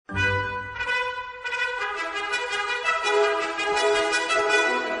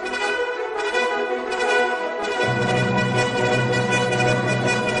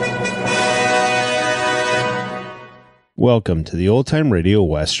Welcome to the Old Time Radio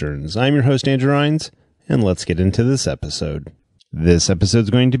Westerns. I'm your host, Andrew Rhynes, and let's get into this episode. This episode's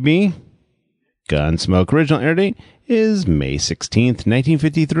going to be Gunsmoke. Original air date is May 16th,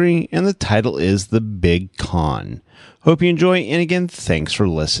 1953, and the title is The Big Con. Hope you enjoy, and again, thanks for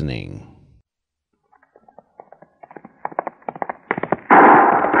listening.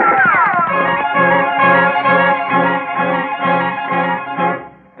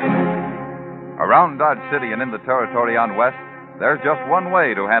 Around Dodge City and in the territory on West, there's just one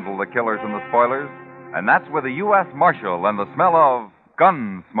way to handle the killers and the spoilers, and that's with a U.S. Marshal and the smell of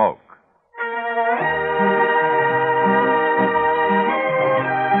Gunsmoke.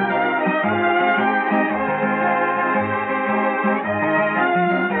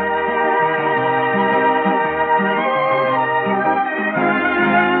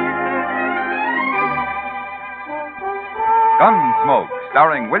 Gunsmoke,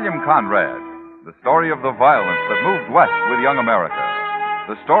 starring William Conrad. The story of the violence that moved west with young America.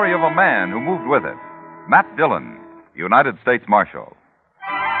 The story of a man who moved with it. Matt Dillon, United States Marshal.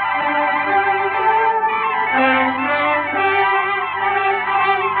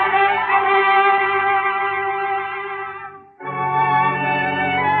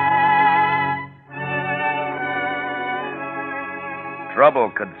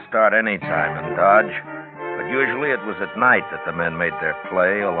 Trouble could start any time in Dodge, but usually it was at night that the men made their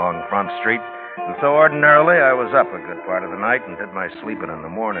play along Front Street. And so ordinarily, I was up a good part of the night and did my sleeping in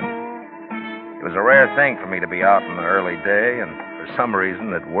the morning. It was a rare thing for me to be out in the early day, and for some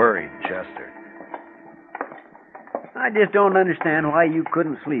reason it worried Chester. I just don't understand why you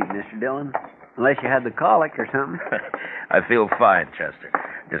couldn't sleep, Mr. Dillon. Unless you had the colic or something. I feel fine, Chester.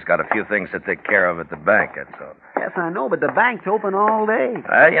 Just got a few things to take care of at the bank, that's all. Yes, I know, but the bank's open all day.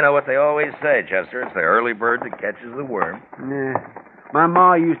 You know what they always say, Chester. It's the early bird that catches the worm. Yeah. My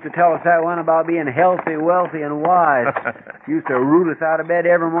ma used to tell us that one about being healthy, wealthy, and wise. She used to root us out of bed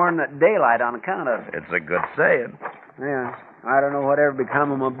every morning at daylight on account of it. It's a good saying. Yeah. I don't know whatever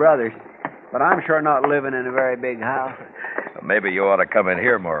become of my brothers, but I'm sure not living in a very big house. Maybe you ought to come in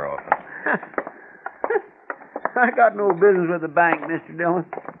here more often. I got no business with the bank, Mr. Dillon.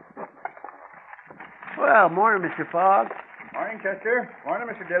 Well, morning, Mr. Fogg. Morning, Chester. Morning,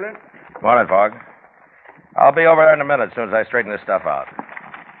 Mr. Dillon. Morning, Fogg. I'll be over there in a minute as soon as I straighten this stuff out.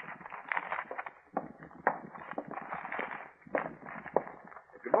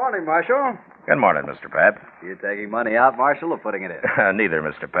 Good morning, Marshal. Good morning, Mr. Pap. You taking money out, Marshal, or putting it in? Neither,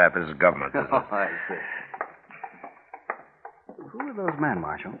 Mr. Pap. This is government business. Oh, I see. Who are those men,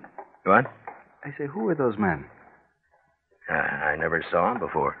 Marshal? What? I say, who are those men? I never saw him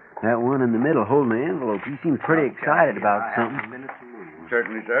before. That one in the middle holding the envelope, he seems pretty excited about something.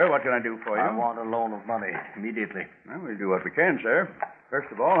 Certainly, sir. What can I do for you? I want a loan of money immediately. Well, we'll do what we can, sir.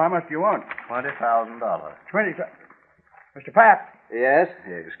 First of all, how much do you want? $20,000. 20. Mr. Pap. Yes?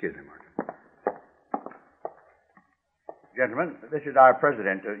 Yeah, excuse me, Marshal. Gentlemen, this is our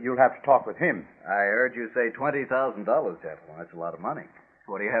president. You'll have to talk with him. I heard you say $20,000, gentlemen. That's a lot of money.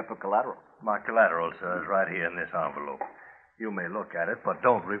 What do you have for collateral? My collateral, sir, is right here in this envelope. You may look at it, but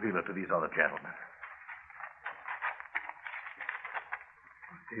don't reveal it to these other gentlemen.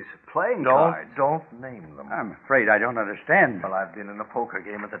 These are playing cards. Don't name them. I'm afraid I don't understand. Well, I've been in a poker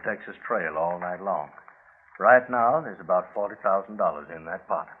game at the Texas Trail all night long. Right now, there's about $40,000 in that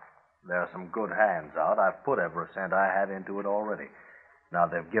pot. There are some good hands out. I've put every cent I have into it already. Now,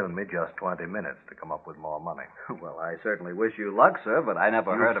 they've given me just 20 minutes to come up with more money. Well, I certainly wish you luck, sir, but I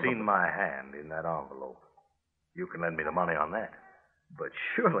never heard of You've seen my hand in that envelope. You can lend me the money on that. But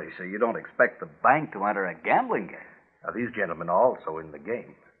surely, sir, you don't expect the bank to enter a gambling game. Now, these gentlemen are also in the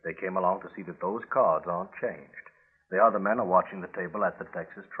game. They came along to see that those cards aren't changed. The other men are watching the table at the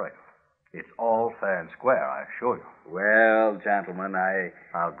Texas Trail. It's all fair and square, I assure you. Well, gentlemen,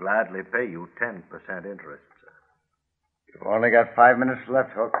 I'll gladly pay you 10% interest, sir. You've only got 5 minutes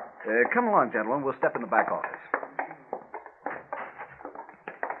left, Hook. Come along, gentlemen. We'll step in the back office.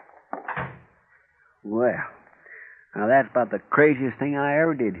 Well, now that's about the craziest thing I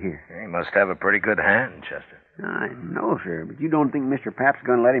ever did here. He must have a pretty good hand, Chester. I know, sir, but you don't think Mr. Pap's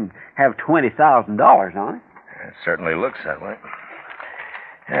going to let him have $20,000 on it? It certainly looks that way.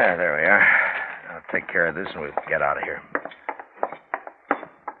 Yeah, there we are. I'll take care of this and we'll get out of here.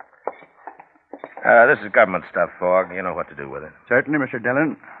 This is government stuff, Fogg. You know what to do with it. Certainly, Mr.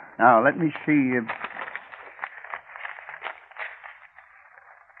 Dillon. Now, let me see.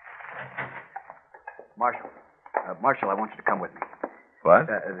 Marshal, I want you to come with me. What?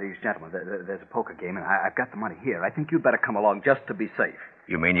 These gentlemen, there's a poker game, and I've got the money here. I think you'd better come along just to be safe.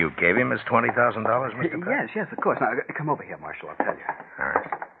 You mean you gave him his $20,000, Mr. Pratt? Yes, of course. Now, come over here, Marshal, I'll tell you. All right.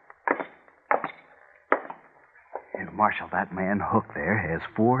 Marshal, that man Hook there has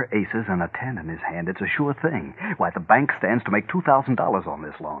 4 aces and a 10 in his hand. It's a sure thing. Why, the bank stands to make $2,000 on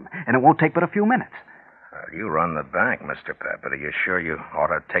this loan, and it won't take but a few minutes. You run the bank, Mr. Pep, but are you sure you ought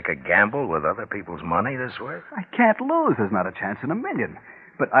to take a gamble with other people's money this way? I can't lose. There's not a chance in a million.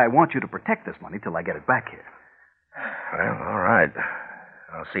 But I want you to protect this money till I get it back here. Well, all right.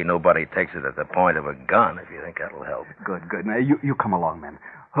 I'll see nobody takes it at the point of a gun if you think that'll help. Good. Now, you come along, then.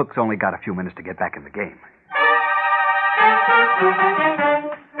 Hook's only got a few minutes to get back in the game.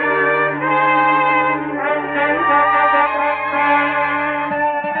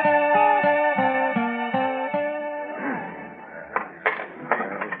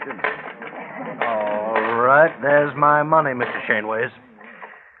 All right, there's my money, Mr. Shaneways.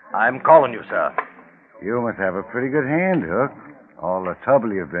 I'm calling you, sir. You must have a pretty good hand, Hook. All the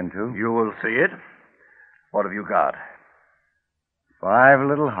trouble you've been to. You will see it. What have you got? 5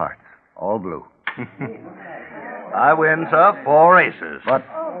 little hearts, all blue. I win, sir. 4 aces. But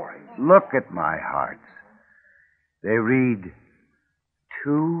look at my hearts. They read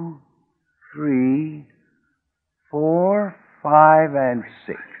 2, 3, 4, 5, and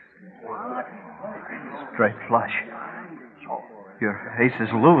 6. Straight flush. Your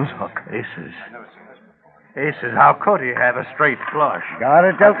aces lose, Hook. Aces? Aces? How could he have a straight flush? Got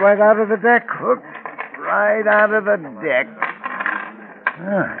it dealt right out of the deck, Hook. Right out of the deck.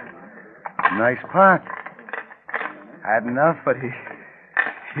 Nice pot. Had enough? But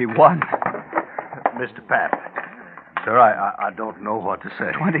he won. Mr. Pap, sir, I don't know what to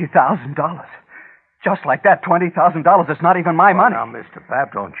say. $20,000. Just like that, $20,000. It's not even my money. Now, Mr.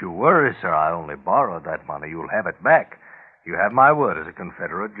 Pap, don't you worry, sir. I only borrowed that money. You'll have it back. You have my word as a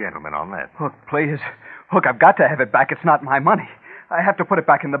Confederate gentleman on that. Hook, please. Hook, I've got to have it back. It's not my money. I have to put it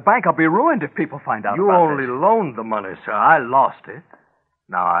back in the bank. I'll be ruined if people find out You about only this. loaned the money, sir. I lost it.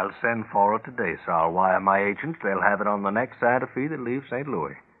 Now, I'll send for it today, sir. I'll wire my agents. They'll have it on the next Santa Fe that leaves St.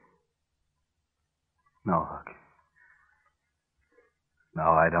 Louis. No, Hook.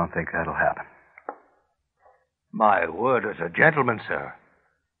 No, I don't think that'll happen. My word as a gentleman, sir.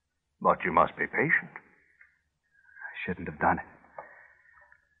 But you must be patient. I shouldn't have done it.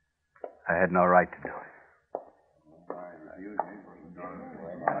 I had no right to do it.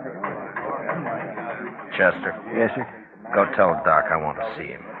 Chester. Yes, sir. Go tell Doc I want to see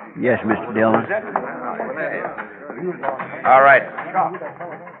him. Yes, Mr. Dillon. All right.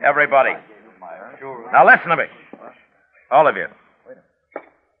 Everybody. Now listen to me. All of you.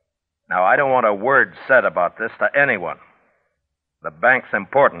 Now, I don't want a word said about this to anyone. The bank's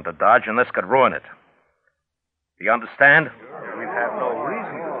important to Dodge, and this could ruin it. Do you understand? We have no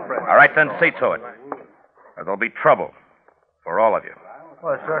reason to fret. All right, then see to it. Or there'll be trouble for all of you.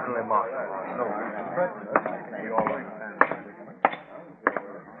 Well, certainly, Mark.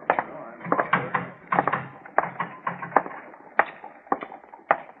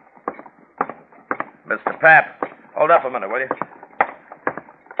 Mr. Pap, hold up a minute, will you?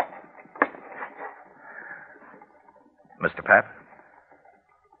 Mr. Pap?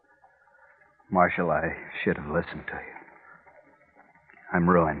 Marshal, I should have listened to you. I'm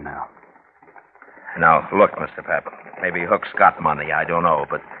ruined now. Now, look, Mr. Pap. Maybe Hook's got money, I don't know,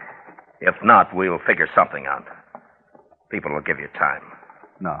 but if not, we'll figure something out. People will give you time.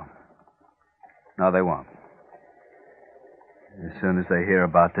 No. No, they won't. As soon as they hear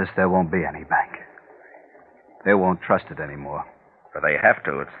about this, there won't be any bank. They won't trust it anymore. But they have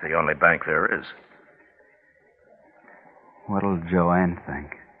to. It's the only bank there is. What'll Joanne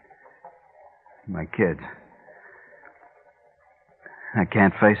think? My kids. I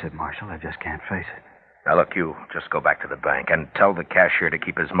can't face it, Marshal. I just can't face it. Now, look, you just go back to the bank and tell the cashier to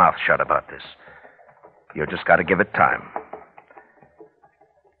keep his mouth shut about this. You just got to give it time.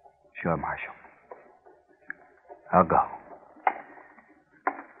 Sure, Marshal. I'll go.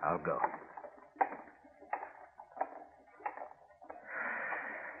 I'll go.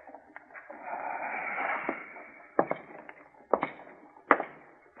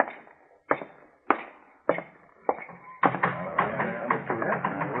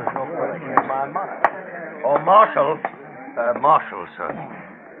 Oh, Marshal. Marshal, sir.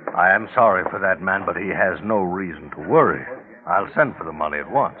 I am sorry for that man, but he has no reason to worry. I'll send for the money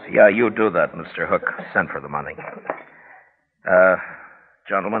at once. Yeah, you do that, Mr. Hook. Send for the money.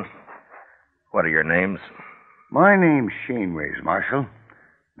 Gentlemen, what are your names? My name's Shaneways, Marshal.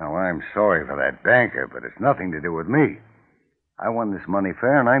 Now, I'm sorry for that banker, but it's nothing to do with me. I won this money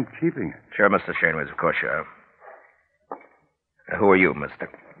fair, and I'm keeping it. Sure, Mr. Shaneways, of course you are. Who are you, mister?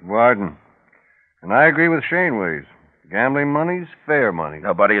 Warden. And I agree with Shaneways. Gambling money's fair money.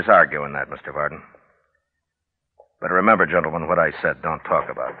 Nobody is arguing that, Mr. Varden. But remember, gentlemen, what I said. Don't talk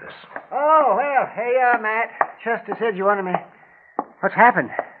about this. Oh, well, hey, Matt. Chester said you wanted me. What's happened?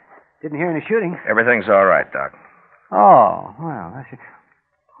 Didn't hear any shooting. Everything's all right, Doc. Oh, well, that's it.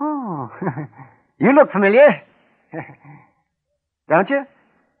 Oh, you look familiar. Don't you?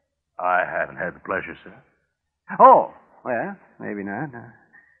 I haven't had the pleasure, sir. Oh, well, maybe not.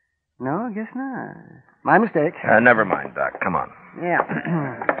 No, I guess not. My mistake. Never mind, Doc. Come on. Yeah.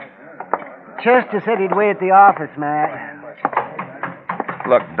 Chester said he'd wait at the office, Matt.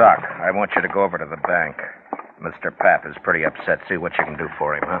 Look, Doc, I want you to go over to the bank. Mr. Pap is pretty upset. See what you can do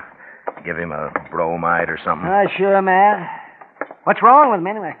for him, huh? Give him a bromide or something. Sure, Matt. What's wrong with him,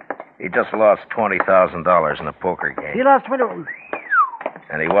 anyway? He just lost $20,000 in a poker game. He lost 20...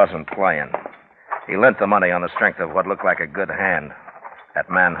 And he wasn't playing. He lent the money on the strength of what looked like a good hand. That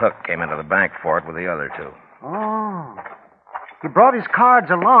man Hook came into the bank for it with the other two. Oh. He brought his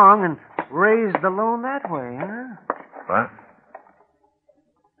cards along and raised the loan that way, huh? What?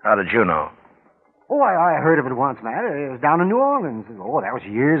 How did you know? Oh, I heard of it once, Matt. It was down in New Orleans. Oh, that was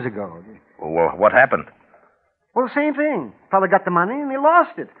years ago. Well, what happened? Well, the same thing. Fella got the money and he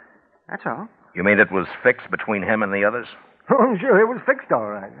lost it. That's all. You mean it was fixed between him and the others? Oh, sure, it was fixed all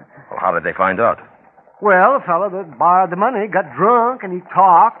right. Well, how did they find out? Well, the fella that borrowed the money got drunk and he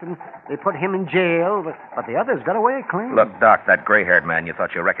talked and they put him in jail, but the others got away clean. Look, Doc, that gray-haired man you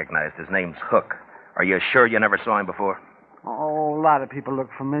thought you recognized, his name's Hook. Are you sure you never saw him before? Oh, a lot of people look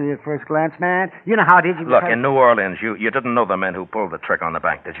familiar at first glance, man. You know how it is. Look, in New Orleans, you didn't know the men who pulled the trick on the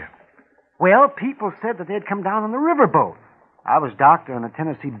bank, did you? Well, people said that they'd come down on the riverboat. I was doctor on the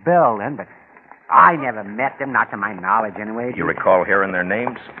Tennessee Belle then, but I never met them, not to my knowledge anyway. You recall hearing their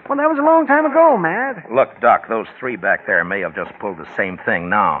names? Well, that was a long time ago, Matt. Look, Doc, those three back there may have just pulled the same thing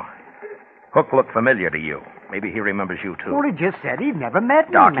now. Hook looked familiar to you. Maybe he remembers you, too. Well, he just said he'd never met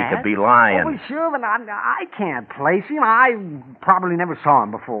me, Doc, Matt. he could be lying. Oh, sure, but I can't place him. I probably never saw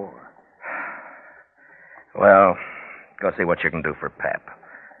him before. Well, go see what you can do for Pap.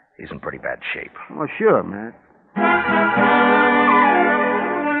 He's in pretty bad shape. Well, sure, Matt.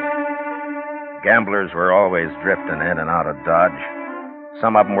 Gamblers were always drifting in and out of Dodge.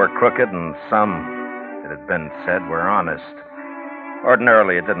 Some of them were crooked, and some, it had been said, were honest.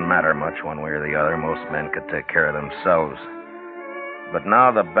 Ordinarily, it didn't matter much one way or the other. Most men could take care of themselves. But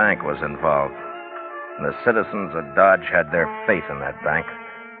now the bank was involved, and the citizens of Dodge had their faith in that bank,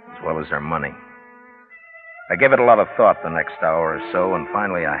 as well as their money. I gave it a lot of thought the next hour or so, and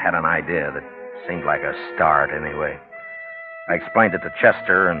finally I had an idea that seemed like a start anyway. I explained it to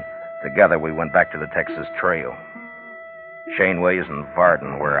Chester, and together we went back to the Texas Trail. Shaneways and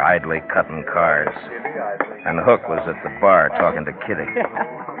Varden were idly cutting cards, and Hook was at the bar talking to Kitty.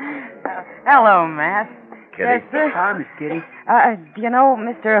 Hello, Matt. Kitty? Yes, sir. Hi, Miss Kitty. Do you know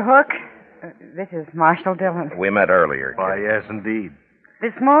Mr. Hook? This is Marshal Dillon. We met earlier, Why, Kitty. yes, indeed.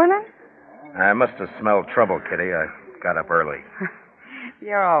 This morning? I must have smelled trouble, Kitty. I got up early.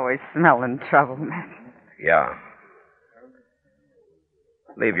 You're always smelling trouble, Matt. Yeah.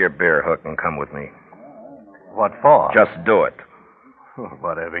 Leave your beer, Hook, and come with me. What for? Just do it.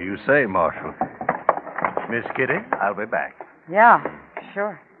 Whatever you say, Marshal. Miss Kitty, I'll be back. Yeah,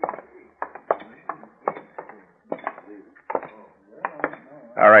 sure.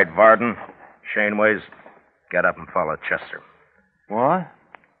 All right, Varden, Shaneways, get up and follow Chester. What?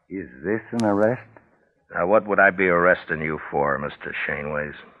 Is this an arrest? Now, what would I be arresting you for, Mr.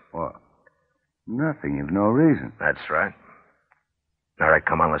 Shaneways? What? Nothing. You've no reason. That's right. All right,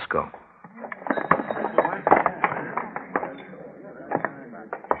 come on, let's go.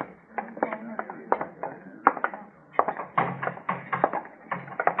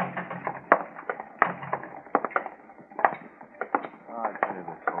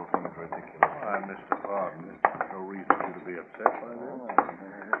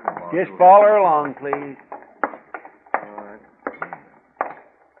 Just follow her along, please.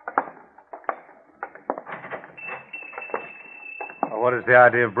 What is the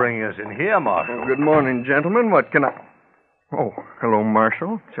idea of bringing us in here, Marshal? Good morning, gentlemen. What can I... Oh, hello,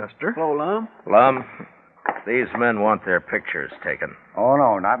 Marshal. Chester. Hello, Lum. Lum, these men want their pictures taken. Oh,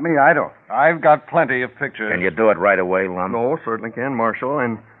 no, not me. I don't. I've got plenty of pictures. Can you do it right away, Lum? No, certainly can, Marshal.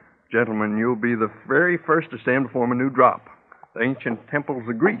 And, gentlemen, you'll be the very first to stand before my new drop. The ancient temples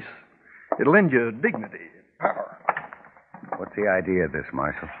of Greece. It'll lend you dignity and power. What's the idea of this,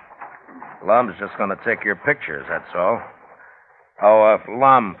 Marshal? Lum's just going to take your pictures, that's all. Oh,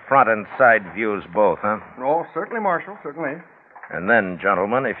 Lum, front and side views both, huh? Oh, certainly, Marshal, certainly. And then,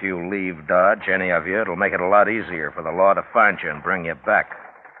 gentlemen, if you leave Dodge, any of you, it'll make it a lot easier for the law to find you and bring you back.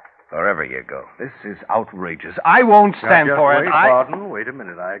 Wherever you go. This is outrageous. I won't stand Now, just for wait, it. Barton. Wait a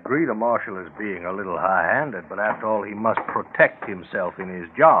minute. I agree the marshal is being a little high-handed, but after all, he must protect himself in his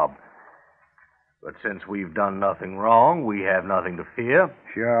job. But since we've done nothing wrong, we have nothing to fear.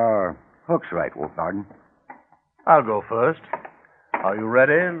 Sure. Hook's right, Wolf Garden. I'll go first. Are you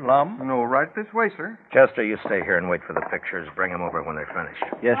ready, Lum? No, right this way, sir. Chester, you stay here and wait for the pictures. Bring them over when they're finished.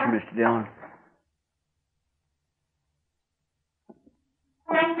 Yes, sir, Mr. Dillon.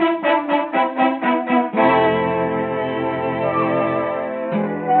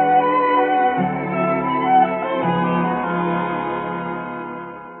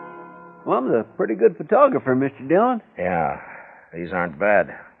 Well, I'm a pretty good photographer, Mr. Dillon. Yeah, these aren't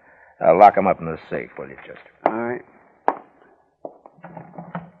bad. Lock them up in the safe, will you, Chester? All right.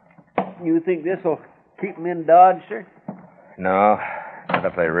 You think this will keep them in Dodge, sir? No, not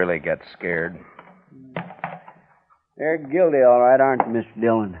if they really get scared. They're guilty, all right, aren't they, Mr.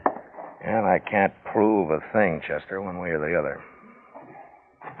 Dillon? And I can't prove a thing, Chester, one way or the other.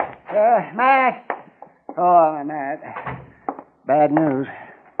 Matt. Oh, Matt. Bad news.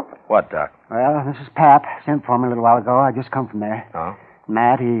 What, Doc? Well, this is Pap. Sent for me a little while ago. I just come from there. Oh?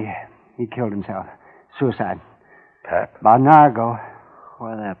 Matt, he killed himself. Suicide. Pap? About an hour ago.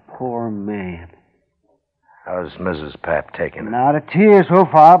 Why, that poor man. How's Mrs. Pap taking it? Not a tear so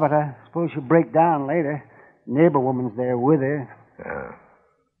far, but I suppose she'll break down later. Neighbor woman's there with her. Yeah.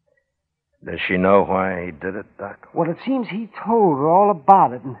 Does she know why he did it, Doc? Well, it seems he told her all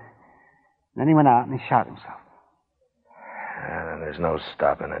about it, and then he went out and he shot himself. There's no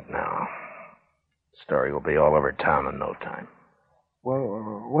stopping it now. The story will be all over town in no time.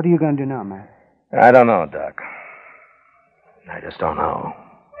 Well, what are you going to do now, Matt? I don't know, Doc. I just don't know.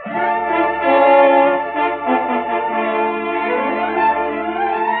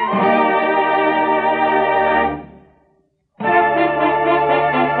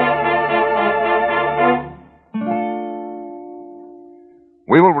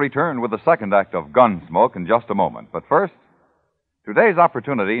 We will return with the second act of Gunsmoke in just a moment. But first, today's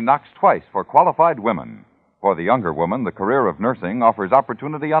opportunity knocks twice for qualified women. For the younger woman, the career of nursing offers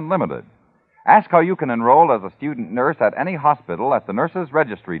opportunity unlimited. Ask how you can enroll as a student nurse at any hospital at the nurse's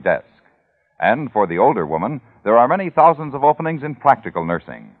registry desk. And for the older woman, there are many thousands of openings in practical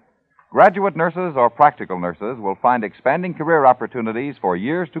nursing. Graduate nurses or practical nurses will find expanding career opportunities for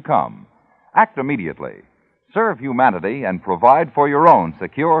years to come. Act immediately. Serve humanity and provide for your own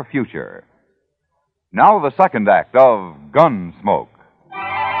secure future. Now the second act of Gunsmoke.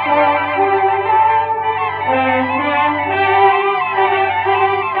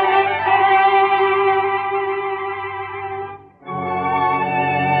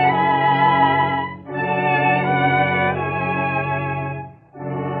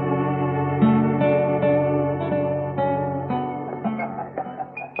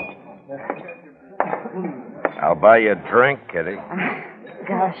 I'll buy you a drink, Kitty.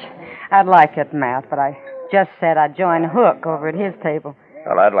 Gosh, I'd like it, Matt, but I just said I'd join Hook over at his table.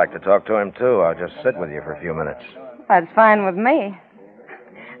 Well, I'd like to talk to him, too. I'll just sit with you for a few minutes. That's fine with me.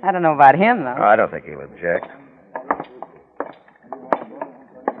 I don't know about him, though. I don't think he'll object.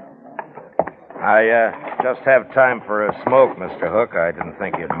 I just have time for a smoke, Mr. Hook. I didn't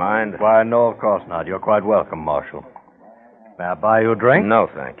think you'd mind. Why, no, of course not. You're quite welcome, Marshal. May I buy you a drink? No,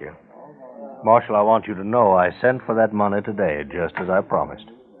 thank you. Marshal, I want you to know I sent for that money today, just as I promised.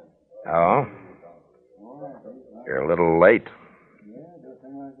 Oh? You're a little late.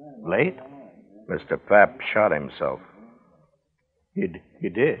 Late? Mr. Pap shot himself. He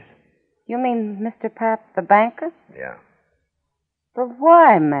did? You mean Mr. Pap, the banker? Yeah. But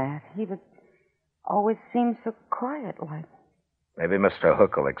why, Matt? He would always seem so quiet like. Maybe Mr.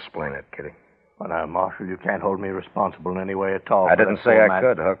 Hook will explain it, Kitty. Well, now, Marshal, you can't hold me responsible in any way at all. I didn't say I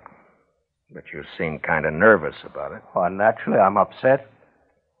could, Hook. But you seem kind of nervous about it. Well, naturally, I'm upset.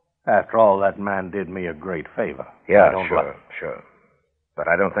 After all, that man did me a great favor. Yeah, sure. But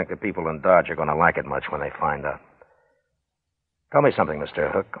I don't think the people in Dodge are going to like it much when they find out. Tell me something, Mr.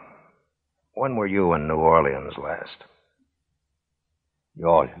 Hook. When were you in New Orleans last? New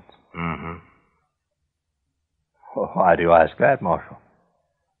Orleans? Mm-hmm. Well, why do you ask that, Marshal?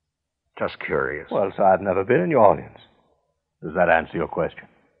 Just curious. Well, sir, I've never been in New Orleans. Does that answer your question?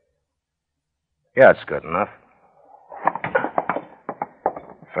 Yeah, it's good enough.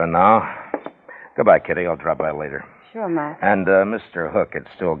 For now. Goodbye, Kitty. I'll drop by later. Sure, Matt. And, Mr. Hook, it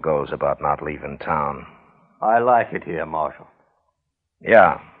still goes about not leaving town. I like it here, Marshal.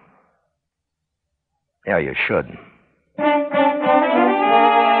 Yeah. Yeah, you should.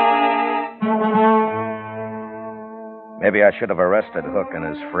 Maybe I should have arrested Hook and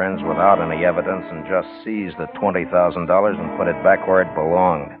his friends without any evidence and just seized the $20,000 and put it back where it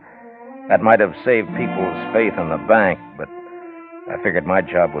belonged. That might have saved people's faith in the bank, but I figured my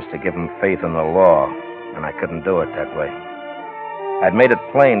job was to give them faith in the law, and I couldn't do it that way. I'd made it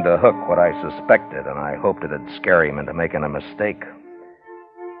plain to Hook what I suspected, and I hoped it'd scare him into making a mistake.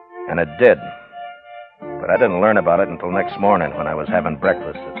 And it did. But I didn't learn about it until next morning when I was having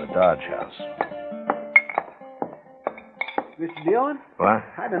breakfast at the Dodge house. Mr. Dillon? What?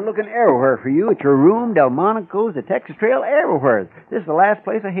 I've been looking everywhere for you. At your room, Delmonico's, the Texas Trail, everywhere. This is the last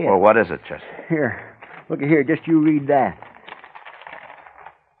place I hit. Well, what is it, Chester? Here. Look at here. Just you read that.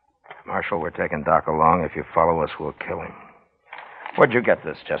 Marshal, we're taking Doc along. If you follow us, we'll kill him. Where'd you get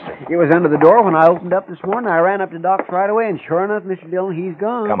this, Chester? It was under the door when I opened up this morning. I ran up to Doc's right away, and sure enough, Mr. Dillon, he's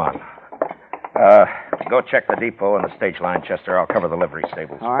gone. Come on. Go check the depot and the stage line, Chester. I'll cover the livery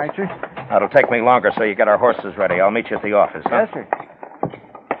stables. All right, sir. It'll take me longer, so you get our horses ready. I'll meet you at the office, huh? Yes, sir.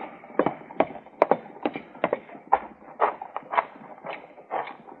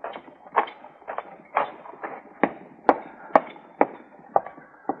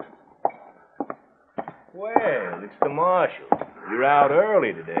 Well, it's the marshal. You're out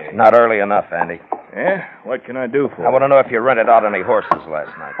early today. Not early enough, Andy. Yeah? What can I do for you? I want to know if you rented out any horses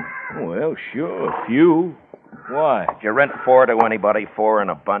last night. Well, sure, a few. Why? Did you rent 4 to anybody, 4 in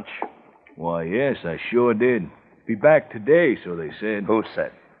a bunch? Why, yes, I sure did. Be back today, so they said. Who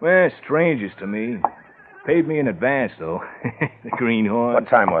said? Well, strangers to me. Paid me in advance, though. The greenhorn. What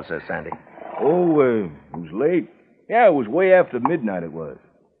time was this, Andy? Oh, it was late. Yeah, it was way after midnight it was.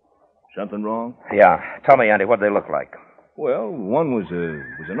 Something wrong? Yeah. Tell me, Andy, what'd they look like? Well, one was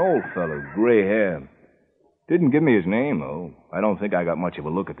an old fellow, gray hair. Didn't give me his name, though. I don't think I got much of a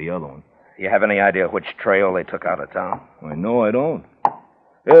look at the other one. You have any idea which trail they took out of town? Well, no, I don't.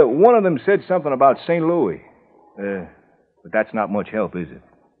 One of them said something about St. Louis. But that's not much help, is it?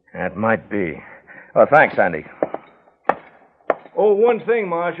 That might be. Oh, thanks, Andy. Oh, one thing,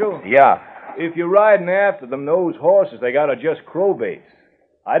 Marshal. Yeah. If you're riding after them, those horses they got are just crowbaits.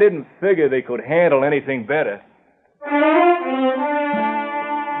 I didn't figure they could handle anything better.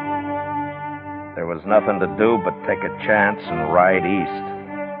 There was nothing to do but take a chance and ride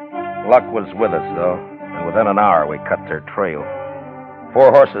east. Luck was with us, though, and within an hour we cut their trail.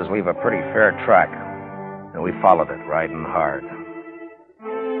 4 horses leave a pretty fair track, and we followed it, riding hard.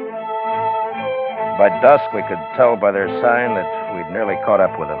 By dusk, we could tell by their sign that we'd nearly caught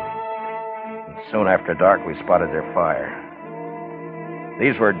up with them. And soon after dark, we spotted their fire.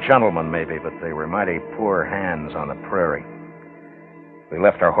 These were gentlemen, maybe, but they were mighty poor hands on the prairie. We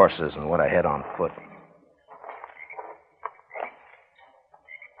left our horses and went ahead on foot.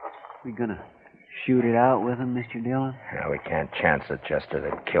 We gonna shoot it out with them, Mr. Dillon? Yeah, we can't chance it, Chester.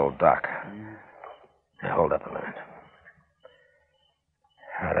 They'd kill Doc. Now, hold up a minute.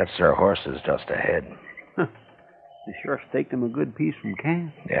 That's their horses just ahead. Huh. They sure staked them a good piece from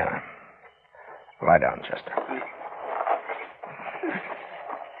camp. Yeah. Lie down, Chester.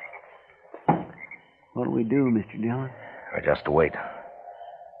 What'll we do, Mr. Dillon? We just wait.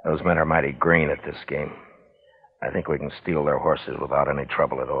 Those men are mighty green at this game. I think we can steal their horses without any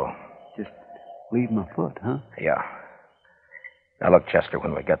trouble at all. Just leave them afoot, huh? Yeah. Now, look, Chester,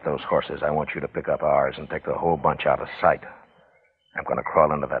 when we get those horses, I want you to pick up ours and take the whole bunch out of sight. I'm going to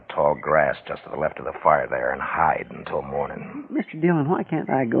crawl into that tall grass just to the left of the fire there and hide until morning. Mr. Dillon, why can't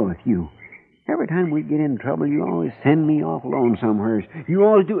I go with you? Every time we get in trouble, you always send me off alone somewheres. You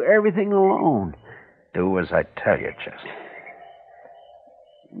always do everything alone. Do as I tell you, Chester.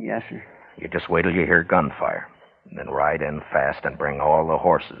 Yes, sir. You just wait till you hear gunfire, and then ride in fast and bring all the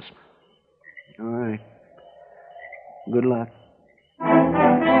horses. All right. Good luck.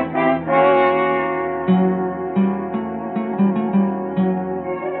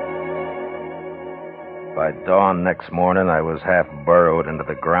 By dawn next morning, I was half burrowed into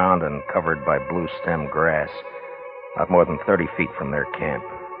the ground and covered by blue stem grass, not more than 30 feet from their camp.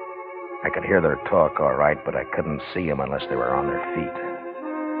 I could hear their talk all right, but I couldn't see them unless they were on their feet.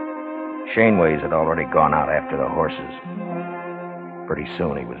 Shaneways had already gone out after the horses. Pretty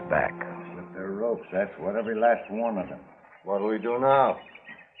soon he was back. With their ropes, that's what every last one of them. What do we do now?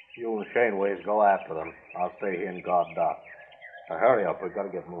 You and Shaneways go after them. I'll stay here and guard Doc. Now, hurry up. We've got to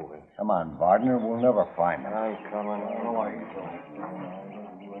get moving. Come on, Bardner. We'll never find them. I ain't coming. I don't know why he's going.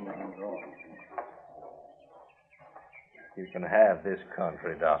 You can have this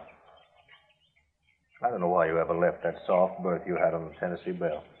country, Doc. I don't know why you ever left that soft berth you had on the Tennessee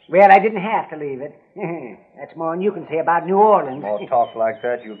Belle. Well, I didn't have to leave it. That's more than you can say about New Orleans. More talk like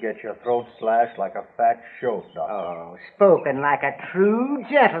that, you'll get your throat slashed like a fat shoat, Doc. Oh, spoken like a true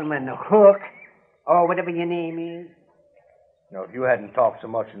gentleman, Hook. Or whatever your name is. Now, if you hadn't talked so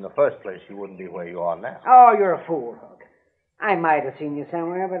much in the first place, you wouldn't be where you are now. Oh, you're a fool, Hook. I might have seen you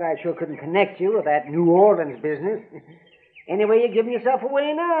somewhere, but I sure couldn't connect you with that New Orleans business. Anyway, you're giving yourself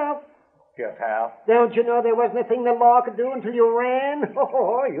away now. Here, pal. Don't you know there wasn't a thing the law could do until you ran?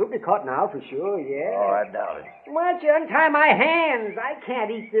 Oh, you'll be caught now for sure, yeah. Oh, I doubt it. Why don't you untie my hands? I can't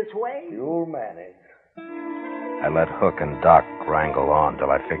eat this way. You'll manage. I let Hook and Doc wrangle on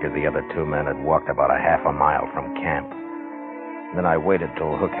till I figured the other two men had walked about a half a mile from camp. Then I waited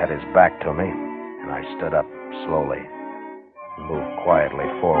till Hook had his back to me, and I stood up slowly and moved quietly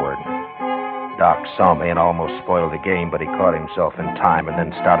forward. Doc saw me and almost spoiled the game, but he caught himself in time and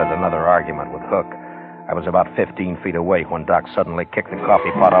then started another argument with Hook. I was about 15 feet away when Doc suddenly kicked the coffee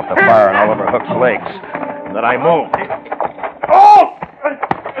pot off the fire and all over Hook's legs. And then I moved. Oh!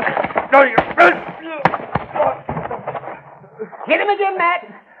 No, hit him again, Matt.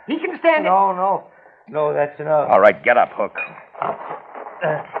 He can stand it. No, that's enough. All right, get up, Hook.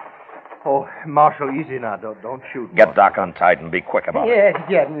 Oh, Marshal, easy now. Don't shoot. Get Doc untied and be quick about it. Yes,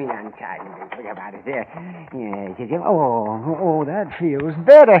 get me untied. Think about it there. Yes. Oh, that feels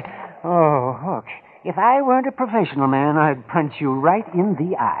better. Oh, Hook, if I weren't a professional man, I'd punch you right in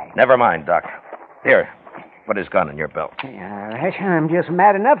the eye. Never mind, Doc. Here, put his gun in your belt. All right, I'm just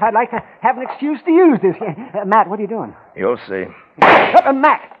mad enough. I'd like to have an excuse to use this. Matt, what are you doing? You'll see.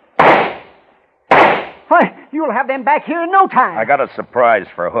 Matt! Why, you'll have them back here in no time. I got a surprise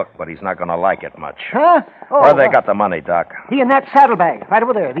for Hook, but he's not going to like it much. Huh? Oh, Where they got the money, Doc? He in that saddlebag, right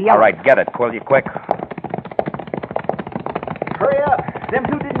over there. The All right, get it, will you, quick? Hurry up. Them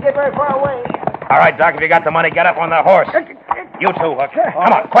two didn't get very far away. All right, Doc, if you got the money, get up on the horse. You too, Hook.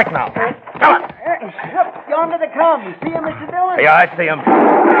 Come on, quick now. Come on. Look, yonder they come. You see him, Mr. Dillon? Yeah, I see him.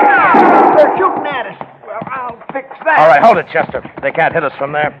 They're shooting at us. Well, I'll fix that. All right, hold it, Chester. They can't hit us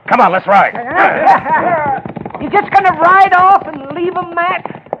from there. Come on, let's ride. You just gonna ride off and leave them, Matt?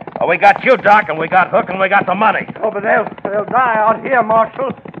 Well, we got you, Doc, and we got Hook, and we got the money. Oh, but they'll die out here,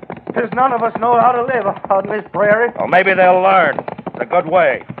 Marshal. Because none of us know how to live out in this prairie. Well, maybe they'll learn. It's a good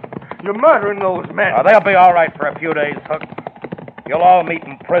way. You're murdering those men. Oh, they'll be all right for a few days, Hook. You'll all meet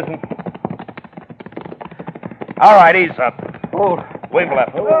in prison. All right, ease up. Oh. We've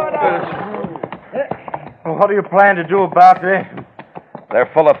left. Well, what do you plan to do about this? They're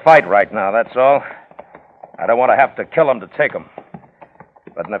full of fight right now, that's all. I don't want to have to kill them to take them.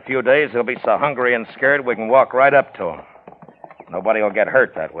 But in a few days, they'll be so hungry and scared we can walk right up to them. Nobody will get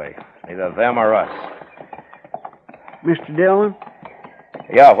hurt that way, neither them or us. Mr. Dillon?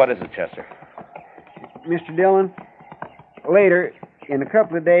 Yeah, what is it, Chester? Mr. Dillon, later, in a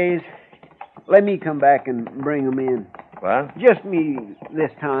couple of days, let me come back and bring them in. What? Just me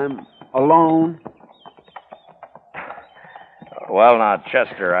this time, alone. Well, now,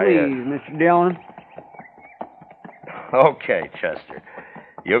 Chester, Please, Mr. Dillon. Okay, Chester.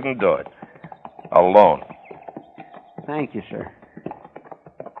 You can do it. Alone. Thank you, sir.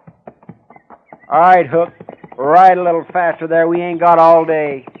 All right, Hook. Ride a little faster there. We ain't got all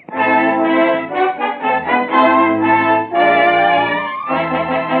day.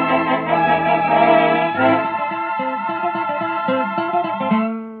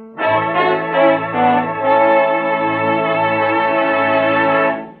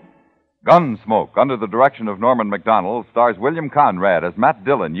 Gunsmoke, under the direction of Norman Macdonnell, stars William Conrad as Matt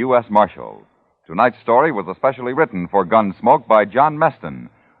Dillon, U.S. Marshal. Tonight's story was especially written for Gunsmoke by John Meston,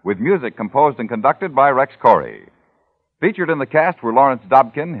 with music composed and conducted by Rex Koury. Featured in the cast were Lawrence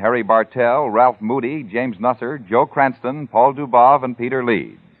Dobkin, Harry Bartell, Ralph Moody, James Nusser, Joe Cranston, Paul Dubov, and Peter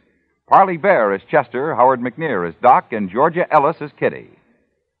Leeds. Parley Baer is Chester, Howard McNear is Doc, and Georgia Ellis is Kitty.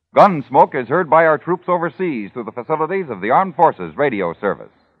 Gunsmoke is heard by our troops overseas through the facilities of the Armed Forces Radio Service.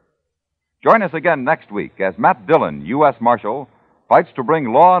 Join us again next week as Matt Dillon, U.S. Marshal, fights to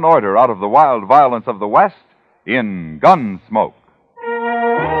bring law and order out of the wild violence of the West in Gunsmoke.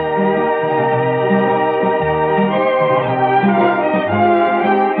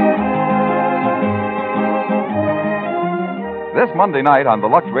 This Monday night on the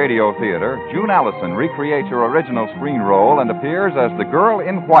Lux Radio Theater, June Allison recreates her original screen role and appears as the Girl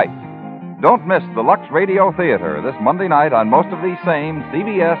in White. Don't miss the Lux Radio Theater this Monday night on most of these same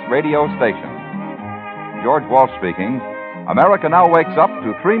CBS radio stations. George Walsh speaking. America now wakes up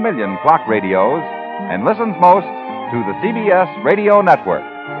to 3 million clock radios and listens most to the CBS Radio Network.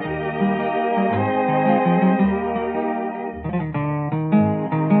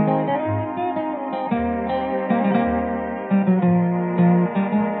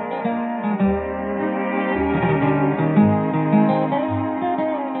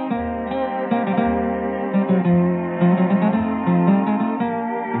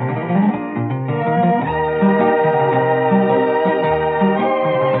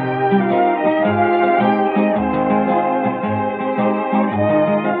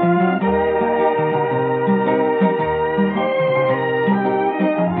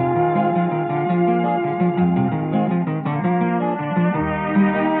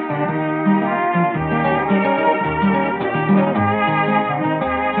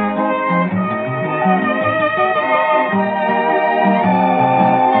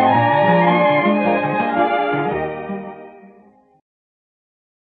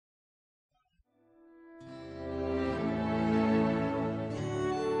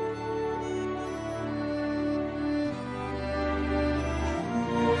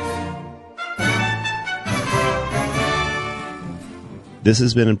 This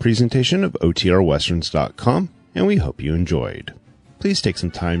has been a presentation of OTRWesterns.com, and we hope you enjoyed. Please take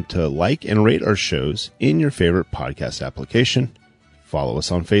some time to like and rate our shows in your favorite podcast application. Follow us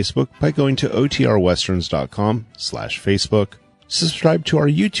on Facebook by going to OTRWesterns.com/Facebook. Subscribe to our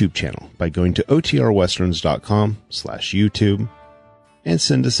YouTube channel by going to OTRWesterns.com/YouTube. And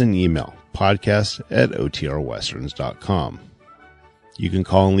send us an email, podcast@OTRWesterns.com. You can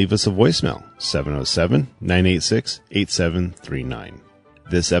call and leave us a voicemail, 707-986-8739.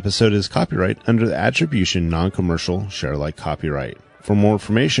 This episode is copyright under the Attribution Non-Commercial Share-alike copyright. For more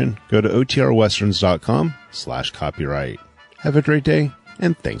information, go to OTRWesterns.com/copyright. Have a great day,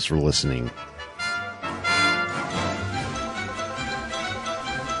 and thanks for listening.